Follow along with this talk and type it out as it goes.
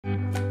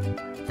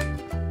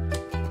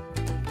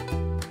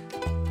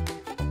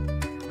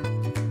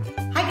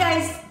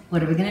guys,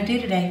 what are we gonna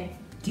do today?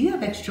 Do you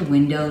have extra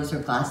windows or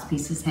glass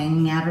pieces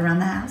hanging out around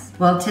the house?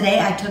 Well,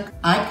 today I took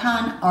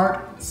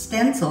IkonArt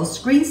stencils,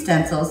 screen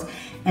stencils,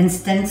 and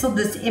stenciled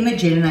this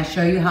image in, and I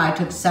show you how I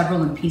took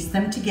several and pieced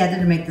them together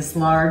to make this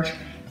large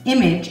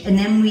image, and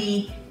then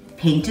we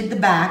painted the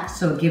back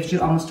so it gives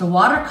you almost a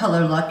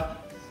watercolor look,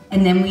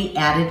 and then we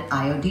added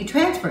IOD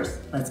transfers.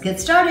 Let's get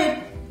started.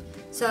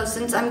 So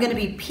since I'm gonna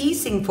be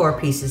piecing 4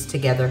 pieces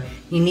together,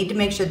 you need to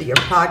make sure that your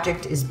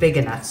project is big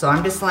enough. So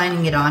I'm just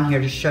lining it on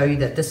here to show you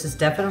that this is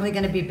definitely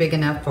gonna be big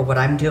enough for what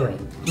I'm doing.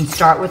 And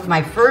start with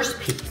my first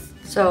piece.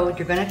 So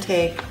you're gonna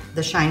take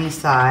the shiny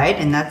side,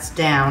 and that's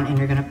down, and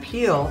you're gonna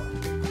peel.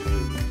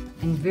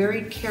 And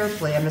very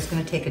carefully, I'm just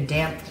gonna take a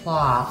damp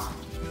cloth,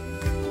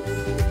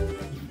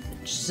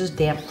 just a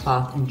damp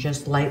cloth, and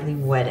just lightly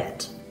wet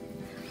it.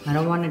 I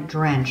don't want it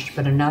drenched,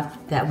 but enough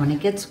that when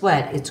it gets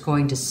wet, it's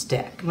going to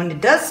stick. When it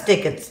does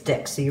stick, it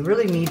sticks. So you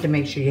really need to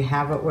make sure you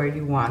have it where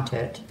you want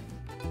it.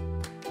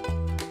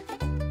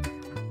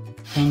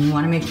 And you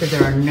want to make sure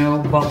there are no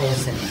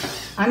bubbles in it.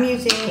 I'm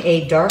using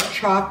a dark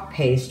chalk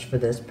paste for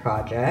this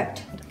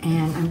project.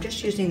 And I'm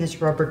just using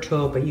this rubber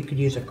tool, but you could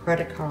use a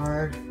credit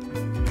card.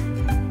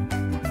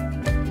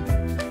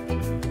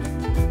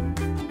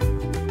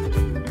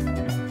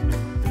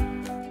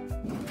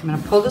 I'm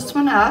going to pull this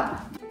one up.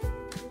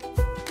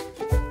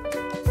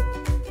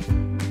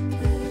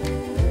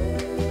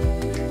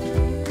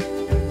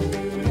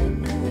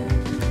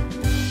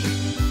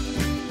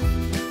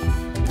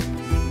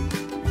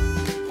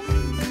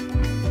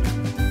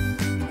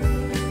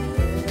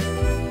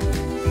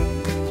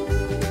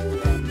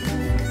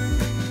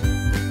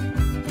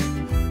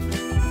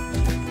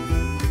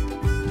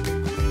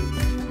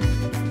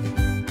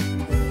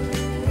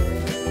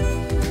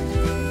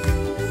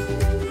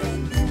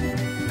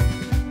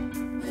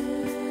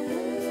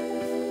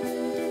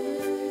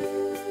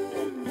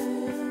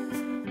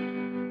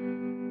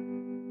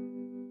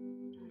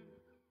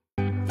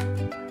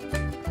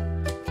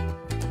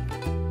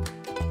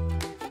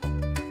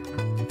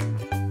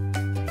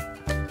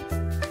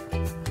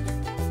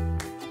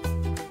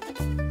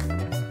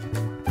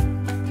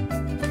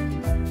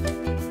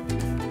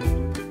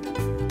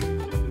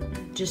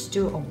 Just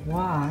do a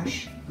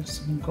wash with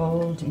some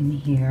gold in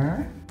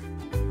here.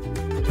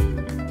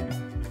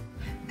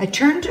 I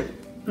turned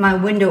my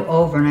window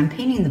over and I'm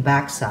painting the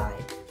back side.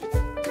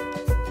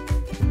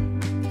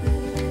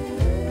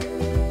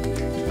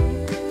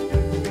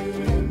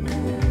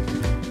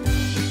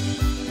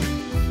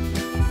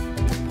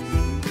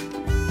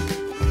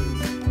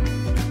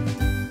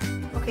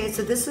 Okay,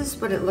 so this is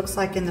what it looks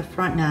like in the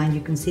front now, and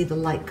you can see the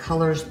light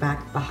colors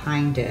back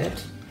behind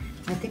it.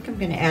 I think I'm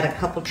going to add a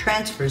couple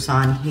transfers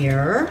on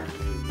here.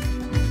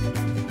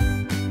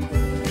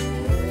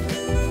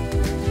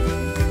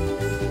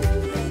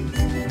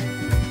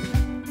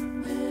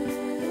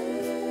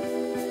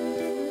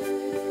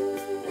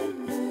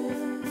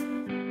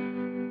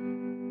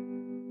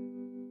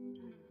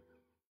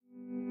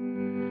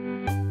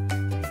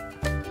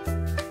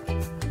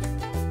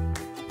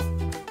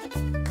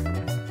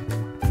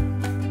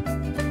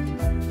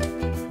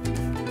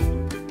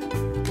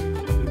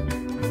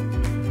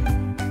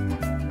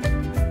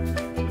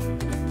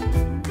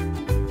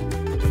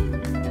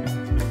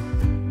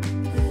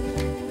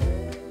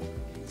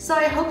 So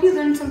I hope you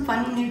learned some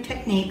fun new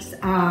techniques.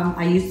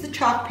 I used the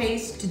chalk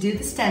paste to do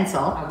the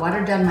stencil. I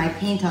watered down my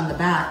paint on the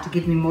back to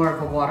give me more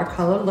of a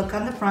watercolor look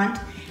on the front.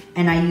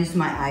 And I used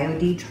my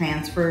IOD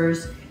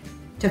transfers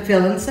to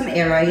fill in some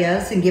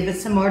areas and give it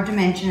some more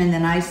dimension. And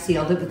then I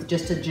sealed it with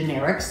just a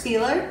generic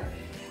sealer.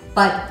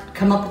 But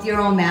come up with your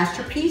own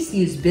masterpiece.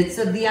 Use bits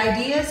of the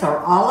ideas or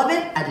all of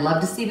it. I'd love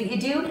to see what you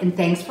do. And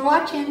thanks for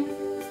watching.